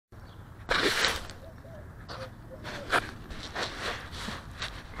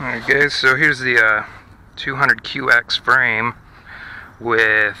Alright guys, so here's the 200QX frame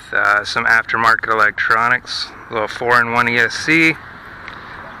with some aftermarket electronics, a little 4-in-1 ESC,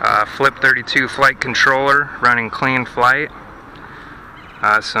 Flip32 flight controller running clean flight,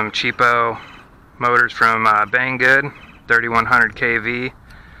 some cheapo motors from Banggood, 3100 kV,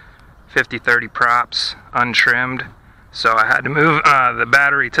 5030 props, untrimmed. So I had to move the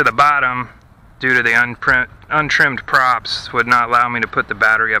battery to the bottom due to the untrimmed props would not allow me to put the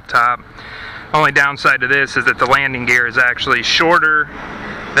battery up top. Only downside to this is that the landing gear is actually shorter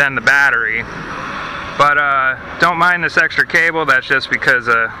than the battery. But don't mind this extra cable, that's just because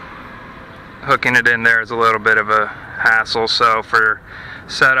hooking it in there is a little bit of a hassle. So for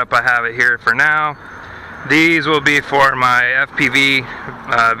setup I have it here for now. These will be for my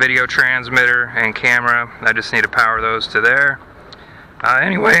FPV video transmitter and camera. I just need to power those to there.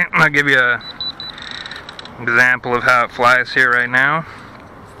 Anyway, I'll give you an example of how it flies here right now.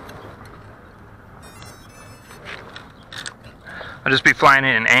 I'll just be flying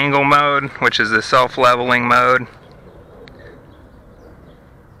it in angle mode, which is the self-leveling mode.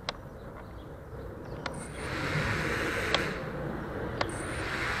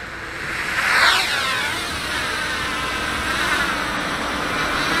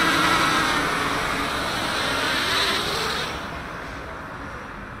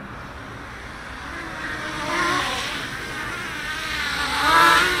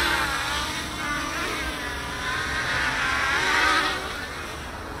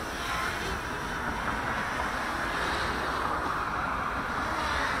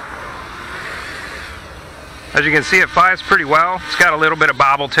 As you can see, it flies pretty well. It's got a little bit of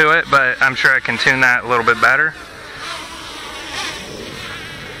bobble to it, but I'm sure I can tune that a little bit better.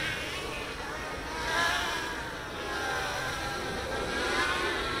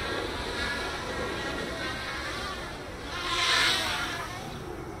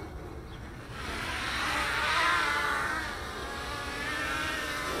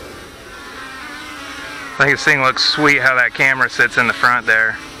 I think this thing looks sweet how that camera sits in the front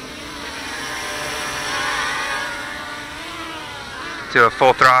there. Do a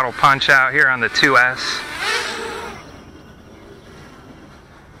full throttle punch out here on the 2S.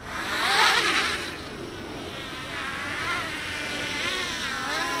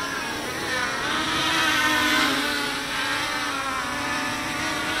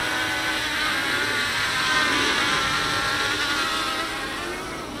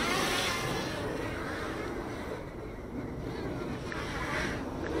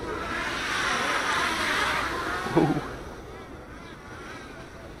 Ooh.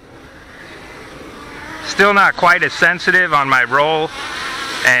 Still not quite as sensitive on my roll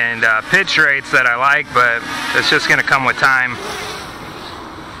and pitch rates that I like, but it's just going to come with time.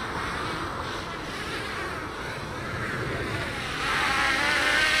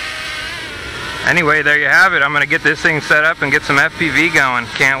 Anyway, there you have it. I'm going to get this thing set up and get some FPV going.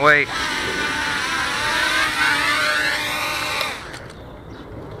 Can't wait.